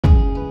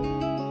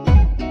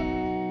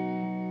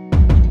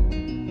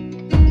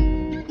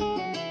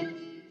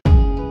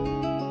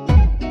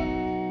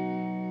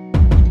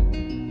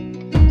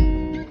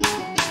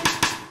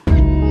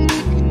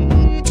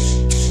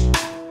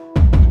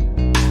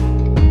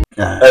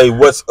Hey,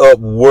 what's up,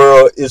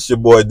 world? It's your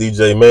boy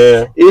DJ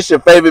Man. It's your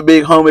favorite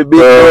big homie, Big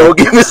Bro.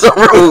 Give me some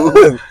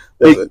room.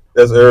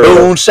 That's early.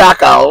 Boom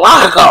shaka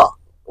laka.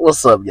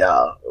 What's up,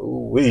 y'all?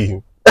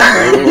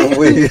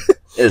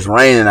 It's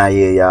raining out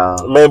here,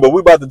 y'all. Man, but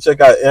we about to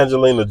check out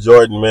Angelina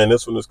Jordan, man.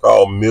 This one is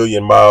called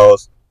Million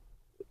Miles.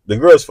 The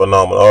girl's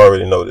phenomenal. I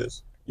already know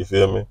this. You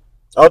feel me?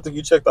 I don't think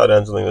you checked out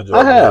Angelina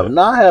Jordan. I have. Man.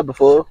 No, I have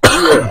before.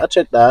 Yeah, I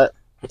checked out.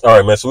 All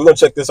right, man. So we're going to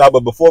check this out.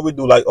 But before we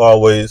do, like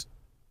always,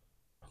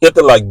 hit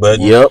the like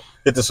button. Yep.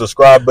 Hit the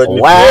subscribe button.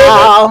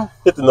 Wow.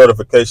 Hit the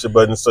notification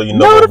button so you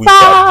know when we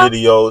drop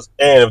videos.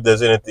 And if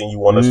there's anything you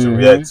want us to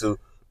react to,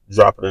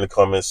 drop it in the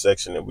comment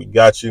section and we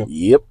got you.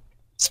 Yep.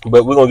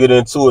 But we're going to get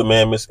into it,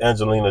 man. Miss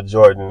Angelina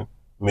Jordan,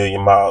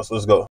 Million Miles.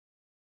 Let's go.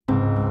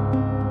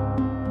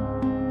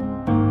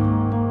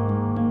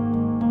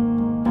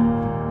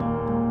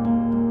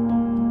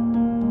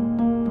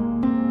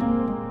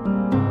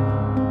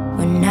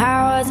 When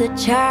I was a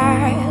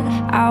child,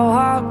 I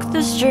walked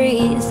the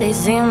streets. They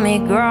see me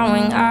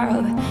growing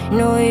up,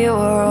 knew you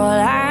were all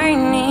I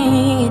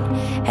need.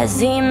 Had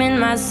seen in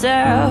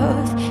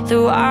myself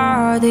through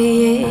all the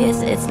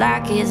years. It's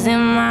like it's in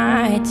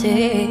my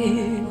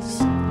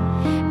tears.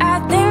 I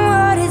think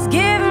what it's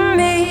giving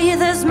me,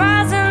 the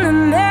smiles and the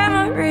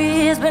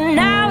memories, but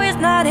now it's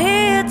not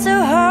here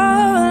to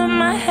hold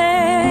my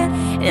hand.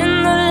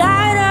 In the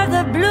light of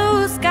the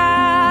blue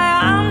sky,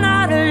 I'm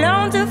not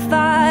alone to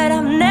fight.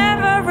 I've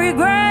never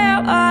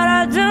regret what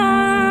I do.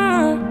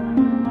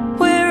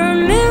 We're a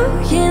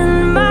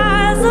million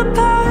miles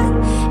apart.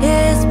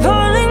 It's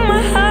pulling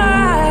my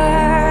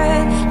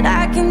heart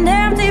like an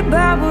empty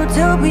bubble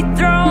to be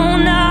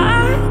thrown.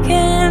 I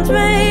can't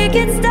make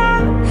it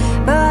stop,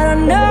 but I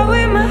know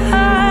in my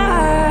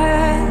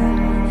heart,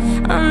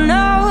 I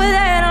know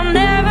that I'm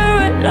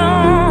never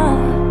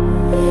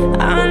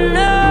alone. I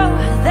know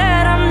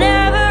that I'm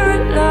never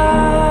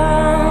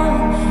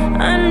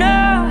alone. I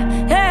know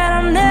that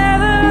I'm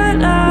never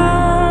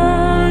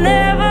alone.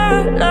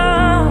 Never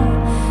alone.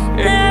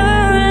 Never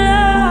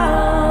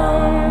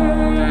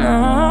alone.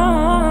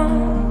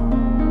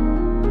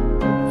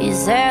 No. You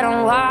said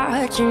I'm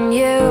watching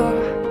you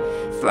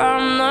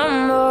from the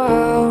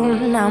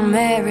moon. I'm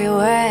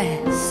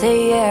everywhere,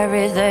 see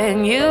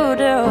everything you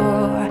do.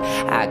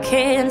 I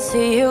can't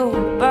see you,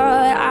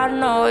 but I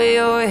know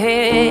you're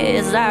here.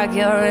 It's like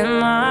you're in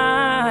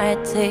my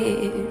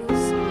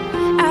tears.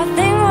 I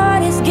think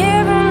what it's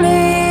giving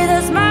me,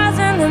 the smiles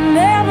and the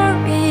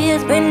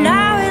memories, but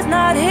now it's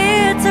not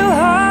here to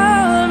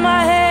hold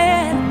my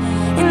hand.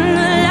 In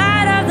the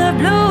light of the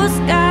blue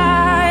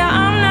sky,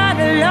 I'm not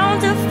alone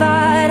to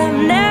fight. I've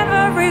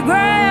never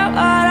regret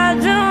what I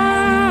do.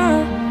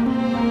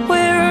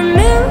 We're a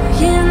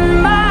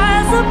million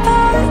miles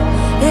apart.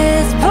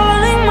 It's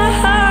pulling my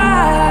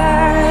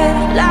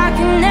heart like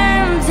an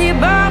empty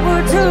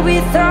bubble to be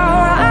thrown.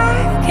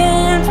 I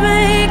can't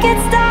make it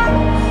stop,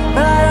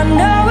 but I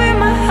know in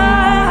my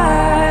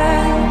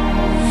heart,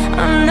 I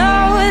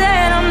know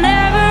that I'm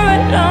never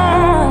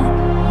alone.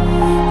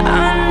 I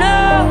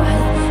know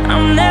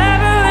I'm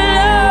never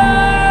alone.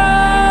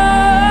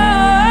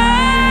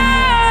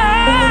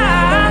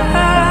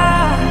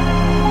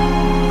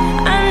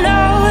 I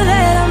know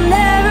that I'm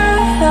never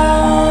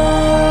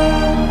alone.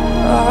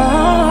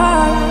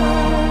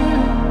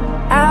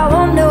 I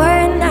wonder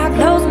when I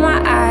close my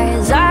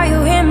eyes, are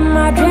you in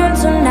my dream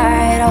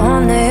tonight?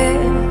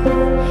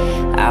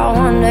 I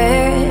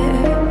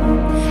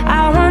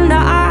wonder,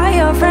 are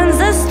your friends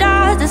the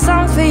stars, the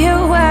songs for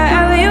you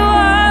wherever you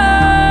are?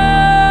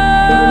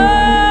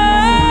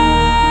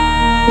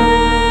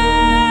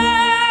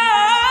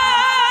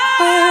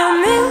 We're a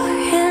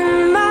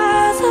million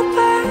miles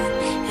apart.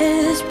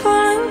 It's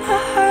pulling my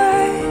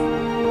heart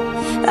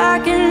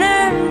like an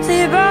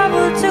empty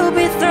bubble to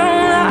be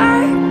thrown.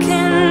 I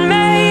can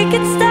make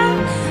it stop,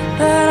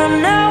 but I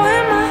know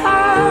in my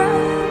heart,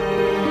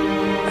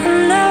 I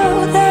know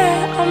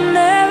that I'm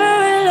never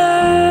alone.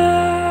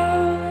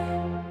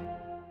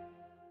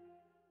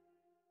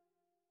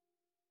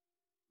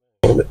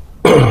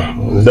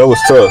 That was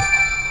tough.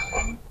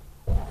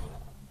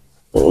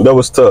 That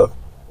was tough.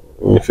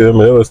 You feel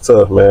me? That was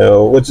tough,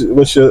 man.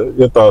 What's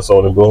your thoughts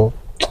on it, Boom?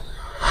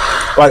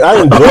 Like,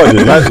 I enjoyed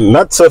it.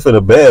 Not tough in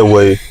a bad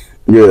way.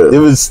 Yeah. It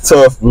was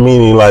tough,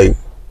 meaning like,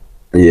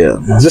 Yeah.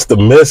 just the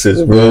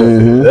message,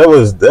 bro.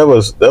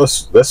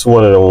 That's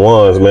one of the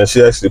ones, man.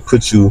 She actually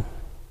put you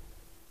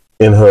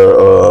in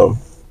her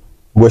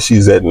where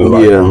she's at,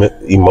 like,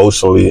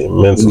 emotionally and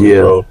mentally,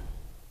 bro.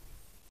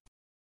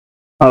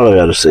 All I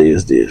gotta say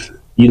is this.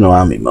 You know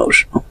I'm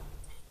emotional.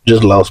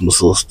 Just lost my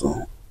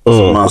sister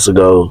some months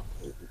ago.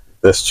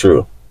 That's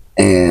true.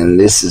 And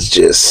this is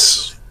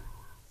just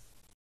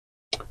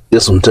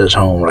some touch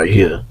home right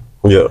here.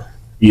 Yeah.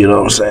 You know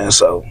what I'm saying?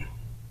 So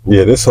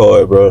yeah, this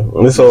hard, bro.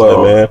 This hard,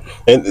 man.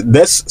 And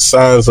that's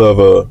signs of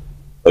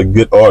a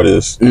good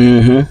artist.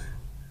 You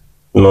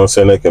know what I'm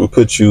saying? They can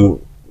put you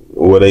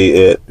where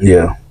they at.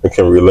 Yeah. They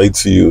can relate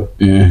to you.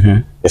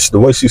 And the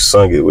way she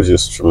sung it was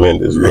just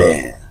tremendous, bro.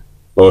 Man. You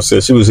know what I'm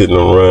saying? She was hitting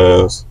them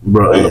runs,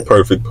 bro, in the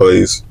perfect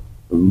place.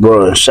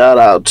 Bro, shout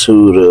out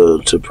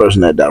to the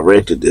person that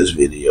directed this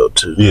video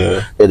too.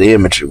 Yeah. And the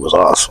imagery was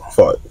awesome.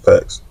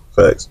 Facts.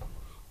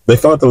 They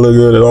thought the little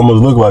girl that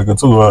almost looked like her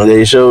too, huh?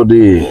 They sure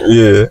did.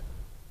 Yeah.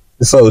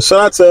 So shout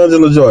out to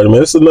Angela Jordan,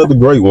 man. It's another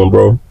great one,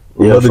 bro.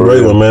 Another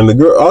great one, man. The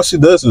girl, all she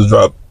does is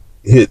drop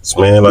hits,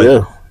 man.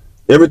 Like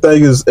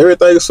everything is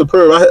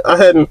superb. I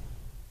hadn't.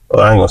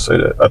 Well, I ain't gonna say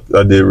that.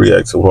 I did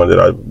react to one that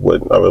I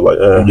wouldn't. I was like,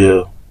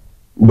 yeah.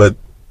 But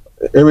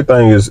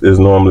everything is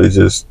normally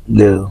just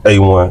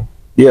A1.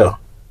 Yeah.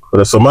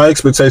 But so my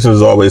expectations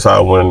is always high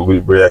when we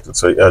reacted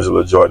to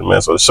Angela Jordan,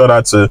 man. So shout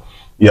out to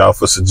y'all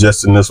for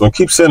suggesting this one.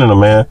 Keep sending them,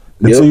 man.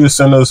 Continue to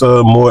send us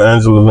more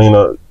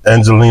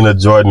Angelina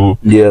Jordan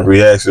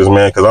reactions,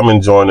 man, because I'm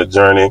enjoying the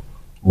journey.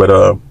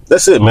 But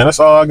that's it, man. That's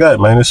all I got,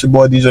 man. It's your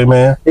boy DJ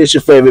Man. It's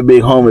your favorite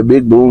big homie,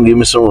 Big Boom. Give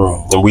me some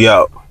room. And we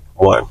out.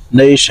 One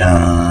Nation.